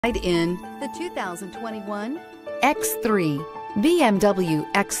In the 2021 X3.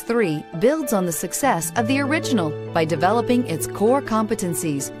 BMW X3 builds on the success of the original by developing its core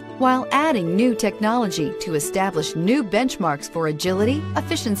competencies while adding new technology to establish new benchmarks for agility,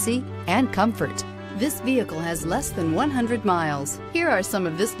 efficiency, and comfort. This vehicle has less than 100 miles. Here are some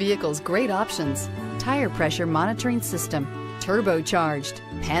of this vehicle's great options: tire pressure monitoring system, turbocharged,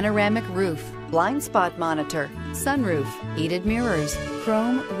 panoramic roof, blind spot monitor, sunroof, heated mirrors,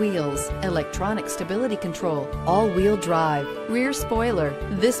 chrome wheels, electronic stability control, all-wheel drive, rear spoiler.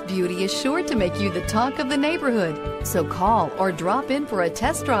 This beauty is sure to make you the talk of the neighborhood. So call or drop in for a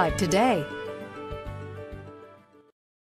test drive today.